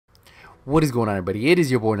What is going on, everybody? It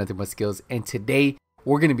is your boy Nothing But Skills, and today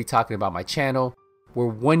we're going to be talking about my channel. We're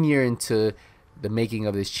 1 year into the making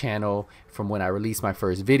of this channel from when I released my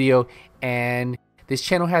first video, and this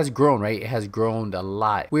channel has grown, right? It has grown a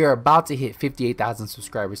lot. We are about to hit 58,000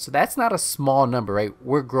 subscribers, so that's not a small number, right?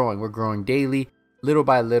 We're growing daily, little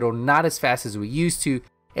by little, not as fast as we used to,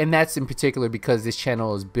 and that's in particular because this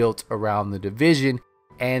channel is built around the division,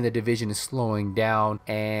 and the division is slowing down,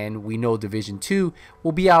 and we know division 2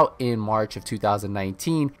 will be out in March of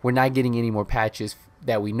 2019. We're not getting any more patches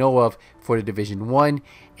that we know of for the division 1,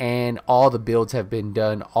 and all the builds have been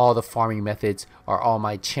done. All the farming methods are on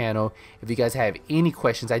my channel. If you guys have any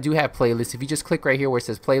questions, I do have playlists. If you just click right here where it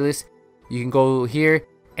says playlist, you can go here,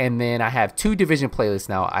 and then I have 2 division playlists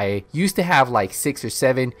now. I used to have like 6 or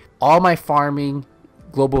 7. All my farming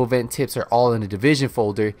global event tips are all in the division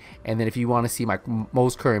folder, and then if you want to see my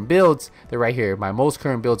most current builds, they're right here. My most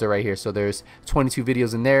current builds are right here. So there's 22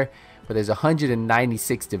 videos in there, but there's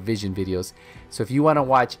 196 division videos. So if you want to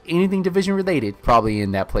watch anything division related, probably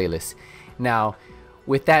in that playlist. Now,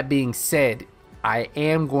 with that being said, I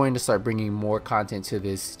am going to start bringing more content to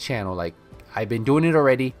this channel. Like, I've been doing it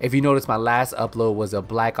already. If you notice, my last upload was a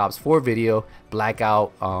Black Ops 4 video,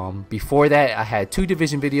 Blackout. Before that, I had 2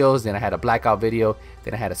 division videos, then I had a Blackout video,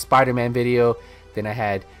 then I had a Spider-Man video, then I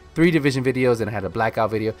had 3 division videos, and I had a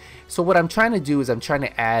Blackout video. So what I'm trying to do is I'm trying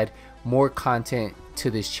to add more content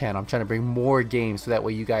to this channel. I'm trying to bring more games so that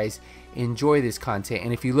way you guys enjoy this content.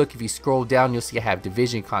 And if you scroll down, you'll see I have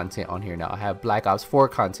division content on here now. I have Black Ops 4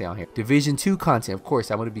 content on here, division 2 content. Of course,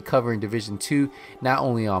 I'm going to be covering division 2 not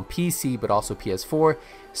only on PC but also PS4.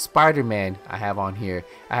 Spider-Man I have on here.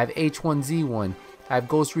 I have H1Z1. I have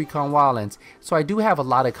Ghost Recon Wildlands. So I do have a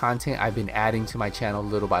lot of content I've been adding to my channel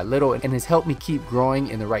little by little, and it's helped me keep growing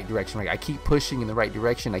in the right direction. Like, I keep pushing in the right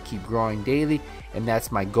direction. I keep growing daily, and that's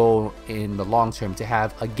my goal in the long term, to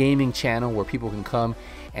have a gaming channel where people can come,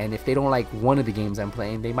 and if they don't like one of the games I'm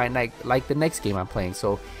playing, they might not like the next game I'm playing.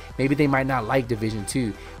 So maybe they might not like Division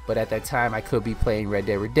 2, but at that time I could be playing Red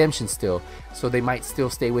Dead Redemption still, so they might still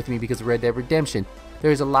stay with me because of Red Dead Redemption.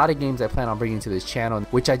 There's a lot of games I plan on bringing to this channel,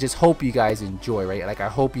 which I just hope you guys enjoy, right? Like, I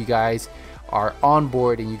hope you guys are on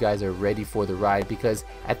board and you guys are ready for the ride, because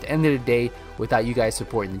at the end of the day, without you guys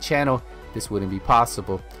supporting the channel, this wouldn't be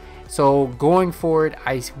possible. So going forward,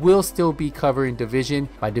 I will still be covering division.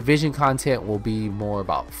 My division content will be more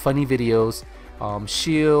about funny videos,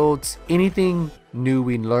 shields, anything new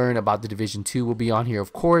we learn about the division 2 will be on here,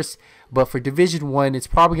 of course. But for division 1, it's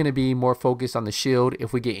probably going to be more focused on the shield.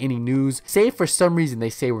 If we get any news, say for some reason they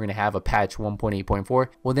say we're going to have a patch 1.8.4,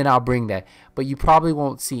 well, then I'll bring that. But you probably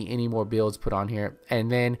won't see any more builds put on here.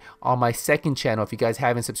 And then on my second channel, if you guys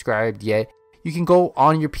haven't subscribed yet, you can go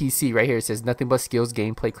on your PC right here. It says Nothing But Skills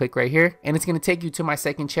Gameplay. Click right here, and it's going to take you to my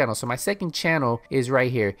second channel. So my second channel is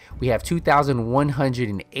right here. We have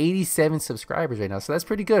 2,187 subscribers right now. So that's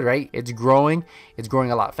pretty good, right? It's growing. It's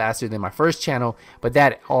growing a lot faster than my first channel, but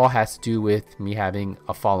that all has to do with me having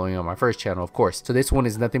a following on my first channel, of course. So this one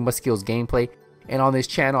is Nothing But Skills Gameplay. And on this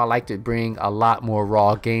channel, I like to bring a lot more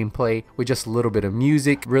raw gameplay with just a little bit of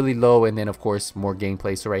music, really low, and then of course more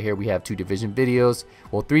gameplay. So right here we have 2 division videos,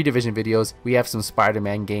 well, 3 division videos. We have some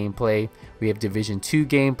Spider-Man gameplay, we have division 2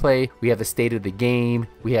 gameplay, we have the state of the game,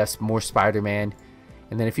 we have some more Spider-Man,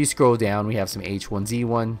 and then if you scroll down, we have some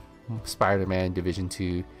H1Z1, Spider-Man, division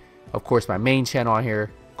 2, of course my main channel on here,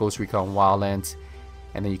 Ghost Recon Wildlands,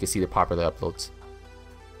 and then you can see the popular uploads.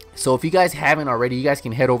 So if you guys haven't already, you guys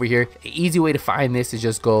can head over here. The easy way to find this is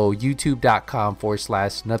just go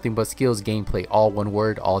youtube.com/Nothing But Skills Gameplay, all one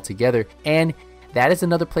word, all together. And that is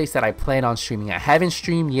another place that I plan on streaming. I haven't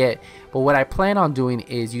streamed yet, but what I plan on doing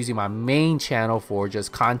is using my main channel for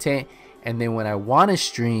just content. And then when I want to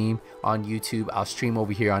stream on YouTube, I'll stream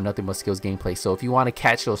over here on Nothing But Skills Gameplay. So if you want to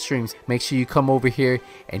catch those streams, make sure you come over here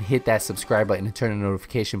and hit that subscribe button and turn the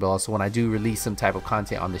notification bell. So when I do release some type of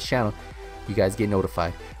content on this channel, you guys get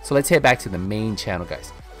notified. So let's head back to the main channel,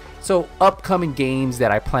 guys. So upcoming games that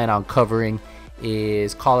I plan on covering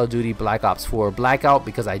is Call of Duty Black Ops 4 Blackout,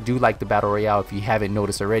 because I do like the Battle Royale. If you haven't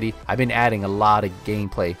noticed already, I've been adding a lot of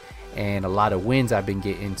gameplay and a lot of wins I've been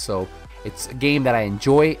getting. So it's a game that I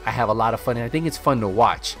enjoy. I have a lot of fun, and I think it's fun to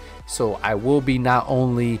watch. So I will be not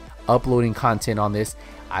only uploading content on this,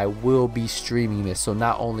 I will be streaming this. So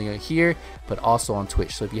not only here, but also on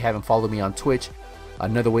Twitch. So if you haven't followed me on Twitch,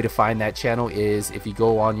 another way to find that channel is if you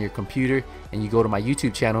go on your computer and you go to my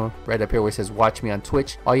YouTube channel right up here where it says watch me on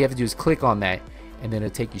Twitch. All you have to do is click on that, and then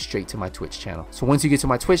it'll take you straight to my Twitch channel. So once you get to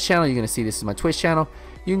my Twitch channel, you're going to see this is my Twitch channel.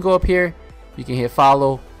 You can go up here, you can hit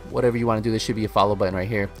follow, whatever you want to do. There should be a follow button right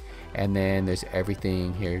here, and then there's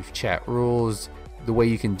everything here, chat rules, the way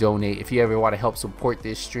you can donate. If you ever want to help support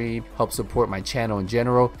this stream, help support my channel in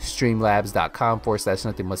general,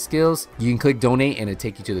 streamlabs.com/nothingmustskills. You can click donate and it'll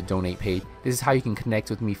take you to the donate page. This is how you can connect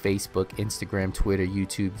with me: Facebook, Instagram, Twitter,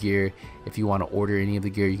 YouTube, gear. If you want to order any of the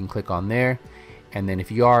gear, you can click on there. And then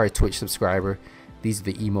if you are a Twitch subscriber, these are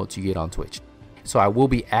the emotes you get on Twitch. So I will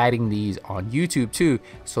be adding these on YouTube too.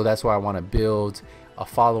 So that's why I want to build a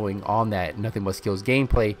following on that Nothing But Skills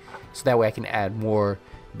gameplay, so that way I can add more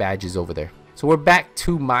badges over there. So we're back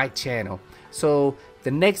to my channel. So the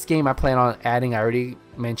next game I plan on adding, I already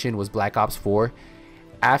mentioned, was Black Ops 4.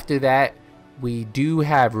 After that, we do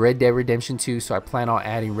have Red Dead Redemption 2, so I plan on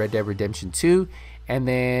adding Red Dead Redemption 2. And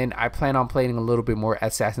then I plan on playing a little bit more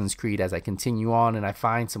Assassin's Creed as I continue on, and I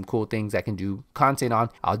find some cool things I can do content on.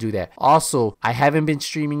 I'll do that. Also, I haven't been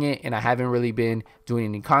streaming it, and I haven't really been doing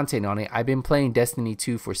any content on it. I've been playing Destiny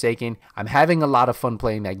 2 Forsaken. I'm having a lot of fun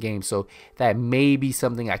playing that game, so that may be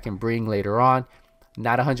something I can bring later on.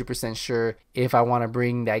 Not 100% sure if I want to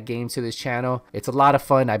bring that game to this channel. It's a lot of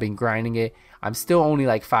fun. I've been grinding it. I'm still only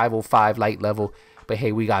like 505 light level. But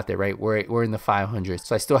hey, we got there, right? We're in the 500s.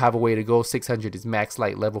 So I still have a way to go. 600 is max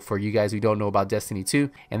light level for you guys who don't know about Destiny 2.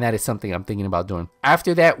 And that is something I'm thinking about doing.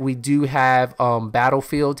 After that, we do have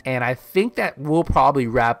Battlefield. And I think that will probably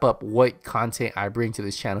wrap up what content I bring to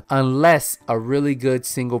this channel. Unless a really good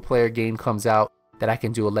single player game comes out that I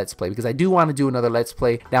can do a Let's Play. Because I do want to do another Let's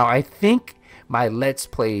Play. Now, I think my Let's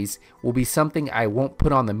Plays will be something I won't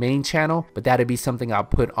put on the main channel, but that'll be something I'll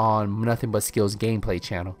put on Nothing But Skills gameplay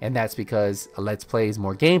channel. And that's because a Let's Play is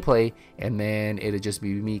more gameplay, and then it'll just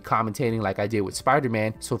be me commentating like I did with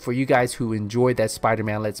Spider-Man. So for you guys who enjoyed that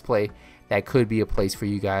Spider-Man Let's Play, that could be a place for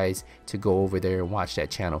you guys to go over there and watch that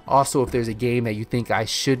channel. Also, if there's a game that you think I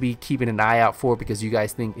should be keeping an eye out for because you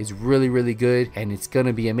guys think is really good and it's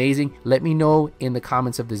gonna be amazing, let me know in the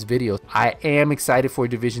comments of this video. I am excited for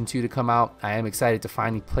Division 2 to come out. I am excited to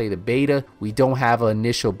finally play the beta. We don't have an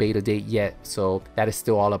initial beta date yet, so that is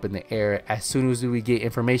still all up in the air. As soon as we get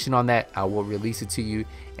information on that, I will release it to you,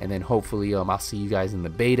 and then hopefully I'll see you guys in the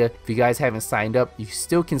beta. If you guys haven't signed up, you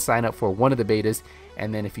still can sign up for one of the betas,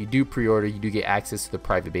 and then if you do pre-order, you do get access to the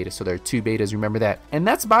private beta. So there are 2 betas, remember that. And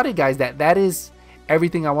that's about it, guys. That is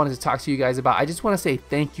everything I wanted to talk to you guys about. I just want to say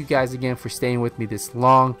thank you guys again for staying with me this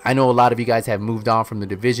long. I know a lot of you guys have moved on from the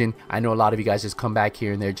Division. I know a lot of you guys just come back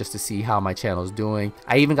here and there just to see how my channel is doing.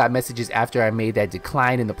 I even got messages after I made that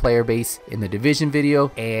decline in the player base in the Division video,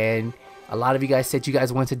 and a lot of you guys said you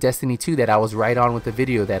guys went to Destiny 2, that I was right on with the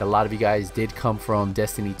video, that a lot of you guys did come from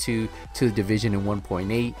Destiny 2 to the Division in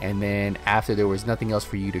 1.8, and then after there was nothing else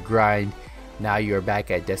for you to grind, now you're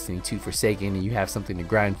back at Destiny 2 Forsaken and you have something to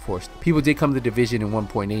grind for. People did come to the Division in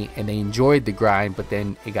 1.8 and they enjoyed the grind, but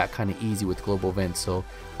then it got kind of easy with global events. So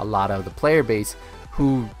a lot of the player base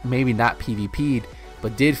who maybe not PvP'd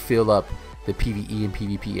but did fill up the PvE and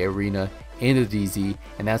PvP arena in the DZ,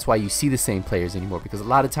 and that's why you see the same players anymore, because a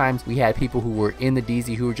lot of times we had people who were in the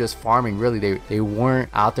DZ who were just farming. Really, they weren't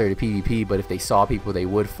out there to PvP, but if they saw people, they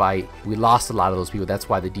would fight. We lost a lot of those people. That's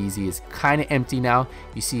why the DZ is kind of empty now.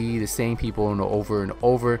 You see the same people over and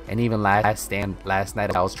over. And even last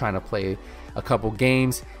night I was trying to play a couple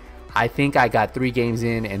games. I think I got 3 games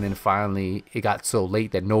in, and then finally it got so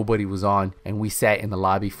late that nobody was on, and we sat in the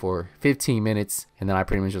lobby for 15 minutes, and then I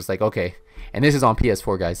pretty much was like, okay. And this is on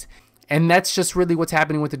PS4, guys. And that's just really what's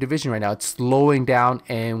happening with the Division right now. It's slowing down,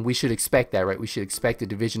 and we should expect that, right? We should expect the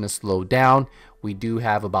Division to slow down. We do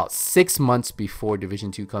have about 6 months before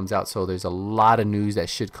Division 2 comes out, so there's a lot of news that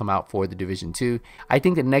should come out for the Division 2. I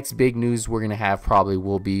think the next big news we're going to have probably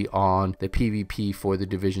will be on the PvP for the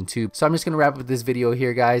Division 2. So I'm just going to wrap up this video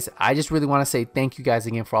here, guys. I just really want to say thank you guys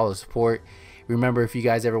again for all the support. Remember, if you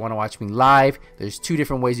guys ever want to watch me live, there's 2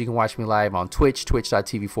 different ways you can watch me live: on Twitch,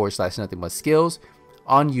 twitch.tv/nothingmustskills,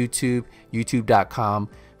 on YouTube,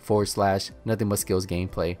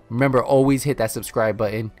 youtube.com/nothingmustskillsgameplay. Remember, always hit that subscribe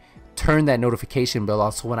button, turn that notification bell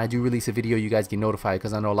on, so when I do release a video, you guys get notified,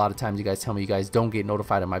 because I know a lot of times you guys tell me you guys don't get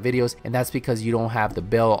notified of my videos, and that's because you don't have the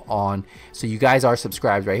bell on. So you guys are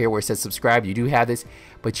subscribed. Right here where it says subscribe, you do have this,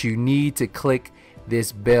 but you need to click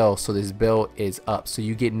this bell, so this bell is up so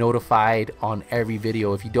you get notified on every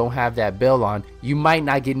video. If you don't have that bell on, you might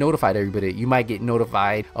not get notified everybody. You might get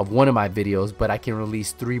notified of one of my videos, but I can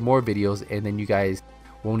release 3 more videos and then you guys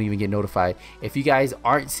won't even get notified. If you guys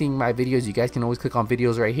aren't seeing my videos, you guys can always click on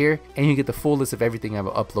videos right here and you get the full list of everything I've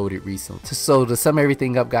uploaded recently. So to sum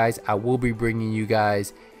everything up, guys, I will be bringing you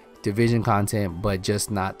guys Division content, but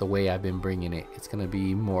just not the way I've been bringing it. It's gonna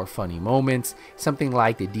be more funny moments, something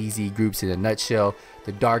like the DZ groups in a nutshell,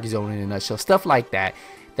 the Dark Zone in a nutshell, stuff like that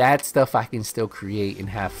That stuff I can still create and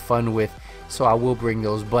have fun with, so I will bring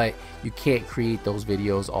those. But you can't create those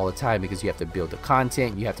videos all the time because you have to build the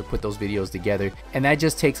content, you have to put those videos together, and that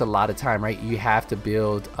just takes a lot of time, right? You have to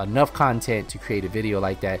build enough content to create a video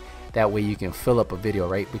like that. That way you can fill up a video,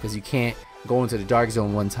 right? Because you can't go into the dark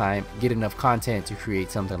zone one time, get enough content to create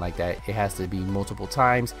something like that. It has to be multiple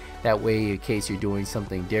times. That way, in case you're doing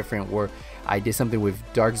something different, or I did something with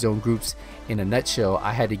dark zone groups in a nutshell,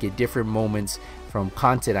 I had to get different moments from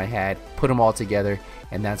content I had, put them all together,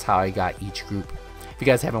 and that's how I got each group. If you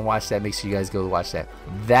guys haven't watched that, make sure you guys go watch that.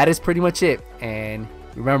 That is pretty much it. And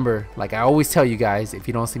remember, like I always tell you guys, if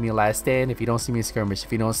you don't see me in Last Stand, if you don't see me in Skirmish,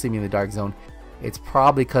 if you don't see me in the dark zone, it's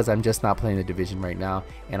probably because I'm just not playing the Division right now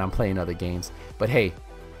and I'm playing other games. But hey,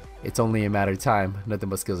 it's only a matter of time. Nothing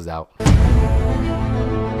But Skills is out.